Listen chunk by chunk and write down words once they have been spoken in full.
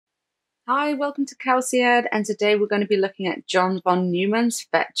Hi, welcome to Kelsey Ed, and today we're going to be looking at John von Neumann's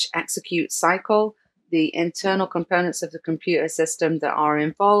fetch execute cycle, the internal components of the computer system that are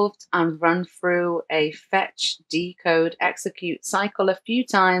involved, and run through a fetch, decode, execute cycle a few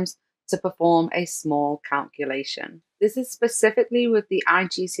times to perform a small calculation. This is specifically with the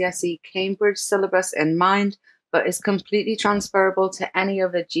IGCSE Cambridge syllabus in mind, but is completely transferable to any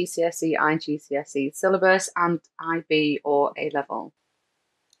other GCSE, IGCSE syllabus and IB or A level.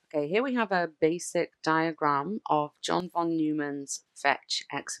 Okay, here we have a basic diagram of John von Neumann's fetch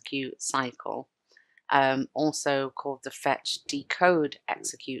execute cycle, also called the fetch decode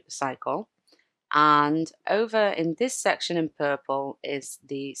execute cycle. And over in this section in purple is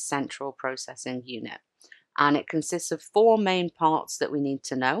the central processing unit. And it consists of four main parts that we need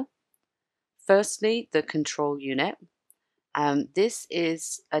to know. Firstly, the control unit. This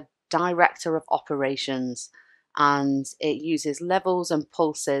is a director of operations, and it uses levels and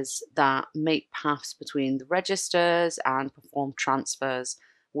pulses that make paths between the registers and perform transfers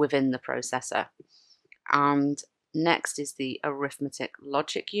within the processor. And next is the arithmetic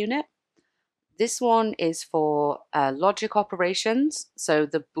logic unit. This one is for logic operations, so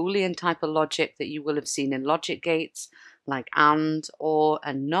the Boolean type of logic that you will have seen in logic gates, like and, or,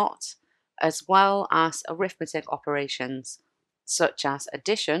 and not, as well as arithmetic operations, such as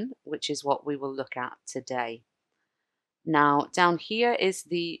addition, which is what we will look at today. Now, down here is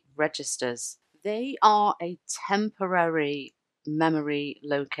the registers. They are a temporary memory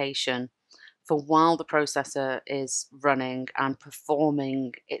location for while the processor is running and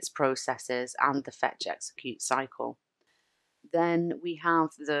performing its processes and the fetch execute cycle. Then we have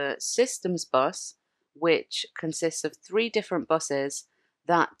the systems bus, which consists of three different buses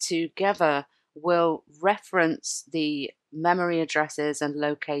that together will reference the memory addresses and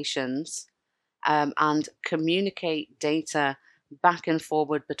locations and communicate data back and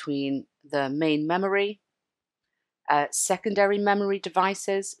forward between the main memory, secondary memory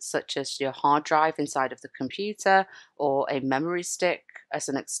devices such as your hard drive inside of the computer or a memory stick as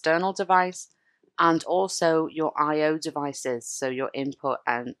an external device, and also your I/O devices, so your input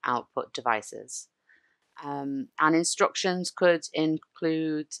and output devices. And instructions could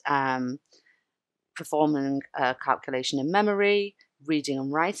include performing a calculation in memory, reading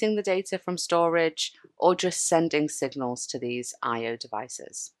and writing the data from storage, or just sending signals to these I/O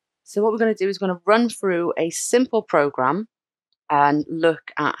devices. So what we're going to do is we're going to run through a simple program and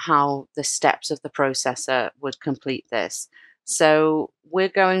look at how the steps of the processor would complete this. So we're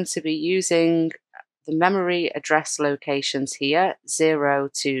going to be using the memory address locations here, 0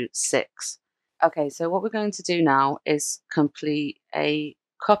 to 6. Okay, so what we're going to do now is complete a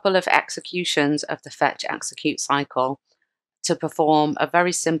couple of executions of the fetch execute cycle to perform a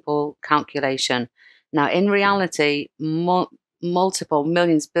very simple calculation. Now, in reality, multiple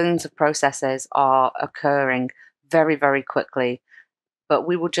millions, billions of processes are occurring very, very quickly, but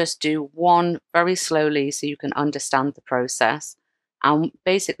we will just do one very slowly so you can understand the process. And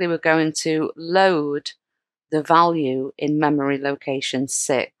basically, we're going to load the value in memory location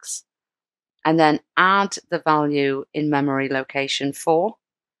 6 and then add the value in memory location 4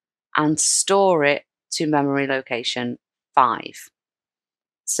 and store it to memory location 5.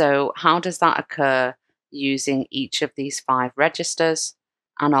 So how does that occur using each of these 5 registers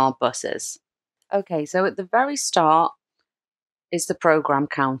and our buses? Okay, so at the very start is the program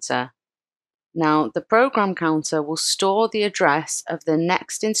counter. Now, the program counter will store the address of the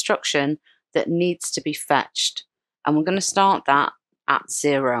next instruction that needs to be fetched, and we're going to start that at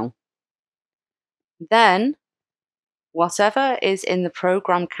 0. Then, whatever is in the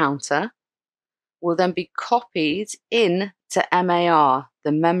program counter will then be copied in to MAR,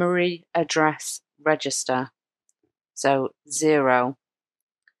 the memory address register. So 0.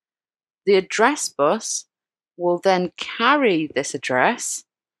 The address bus will then carry this address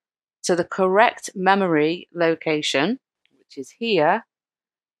to the correct memory location, which is here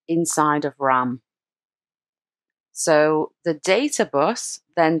inside of RAM. So the data bus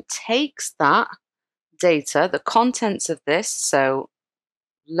then takes that data, the contents of this, so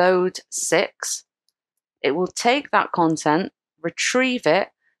load 6, it will take that content, retrieve it,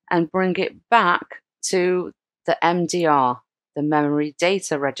 and bring it back to the MDR, the memory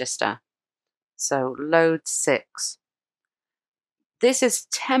data register. So load 6. This is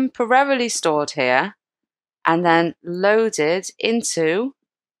temporarily stored here and then loaded into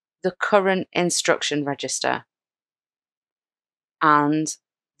the current instruction register. And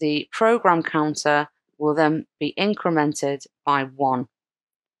the program counter will then be incremented by 1.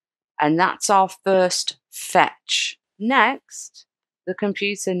 And that's our first fetch. Next, the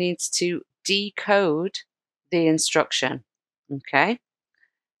computer needs to decode the instruction. Okay,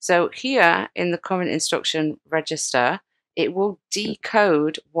 So here in the current instruction register, it will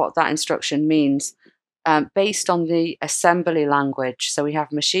decode what that instruction means based on the assembly language. So we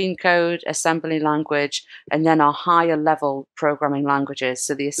have machine code, assembly language, and then our higher level programming languages.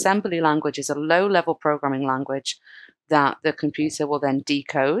 So the assembly language is a low level programming language that the computer will then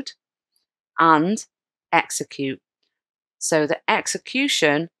decode and execute. So the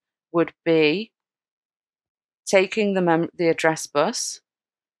execution would be taking the address bus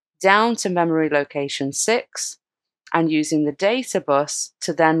down to memory location 6 and using the data bus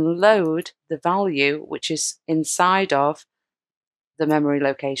to then load the value which is inside of the memory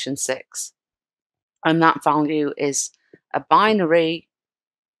location 6. And that value is a binary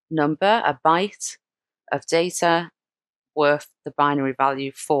number, a byte of data worth the binary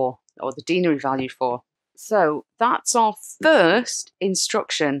value 4, or the denary value 4. So that's our first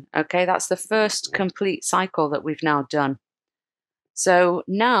instruction, okay? That's the first complete cycle that we've now done. So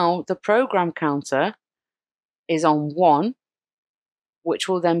now the program counter is on 1, which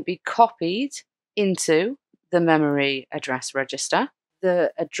will then be copied into the memory address register.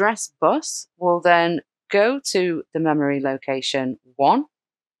 The address bus will then go to the memory location 1,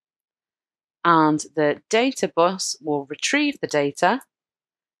 and the data bus will retrieve the data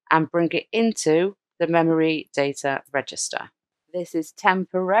and bring it into the memory data register. This is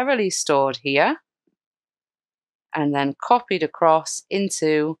temporarily stored here and then copied across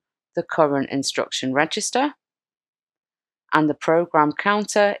into the current instruction register, and the program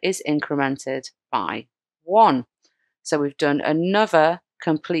counter is incremented by 1. So we've done another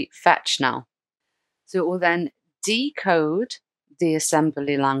complete fetch now. So it will then decode the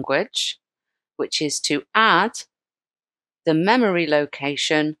assembly language, which is to add the memory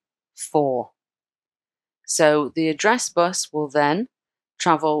location 4. So the address bus will then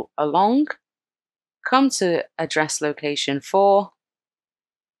travel along, come to address location 4.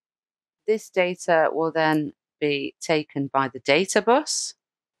 This data will then be taken by the data bus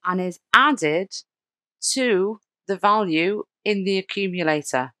and is added to the value in the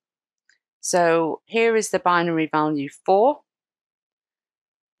accumulator. So here is the binary value 4.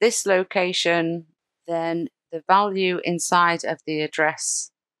 This location, then the value inside of the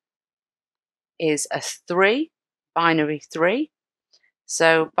address is a 3, binary 3.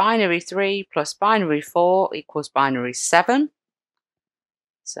 So binary 3 plus binary 4 equals binary 7.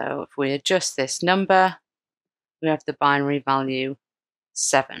 So if we adjust this number, we have the binary value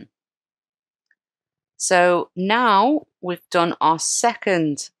 7. So now we've done our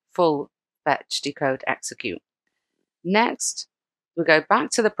second full fetch, decode, execute. Next, we go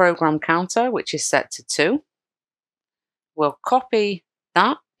back to the program counter, which is set to 2. We'll copy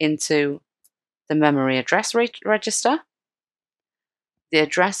that into the memory address register. The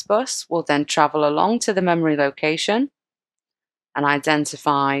address bus will then travel along to the memory location and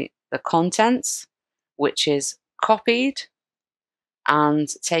identify the contents, which is copied and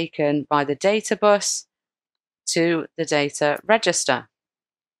taken by the data bus to the data register.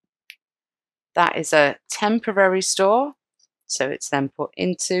 That is a temporary store, so it's then put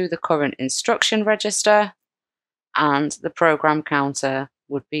into the current instruction register, and the program counter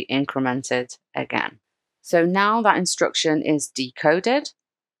would be incremented again. So now that instruction is decoded.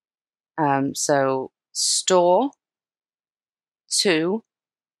 So store to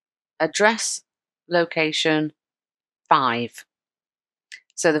address location 5.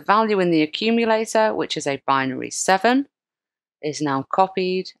 So the value in the accumulator, which is a binary 7, is now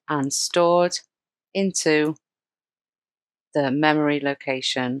copied and stored into the memory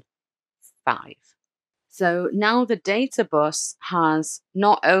location 5. So now the data bus has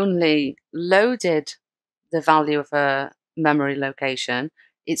not only loaded the value of a memory location,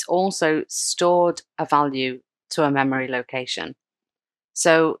 it's also stored a value to a memory location.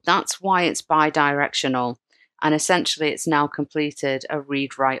 So that's why it's bidirectional, and essentially it's now completed a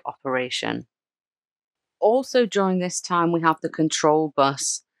read-write operation. Also during this time we have the control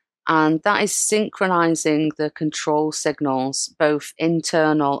bus, and that is synchronizing the control signals, both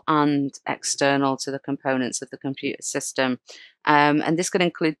internal and external, to the components of the computer system. And this could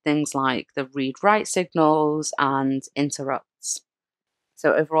include things like the read-write signals and interrupts.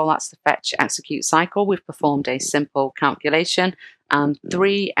 So overall, that's the fetch execute cycle. We've performed a simple calculation and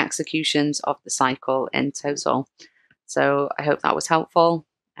 3 executions of the cycle in total. So I hope that was helpful,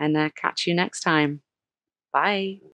 and catch you next time. Bye.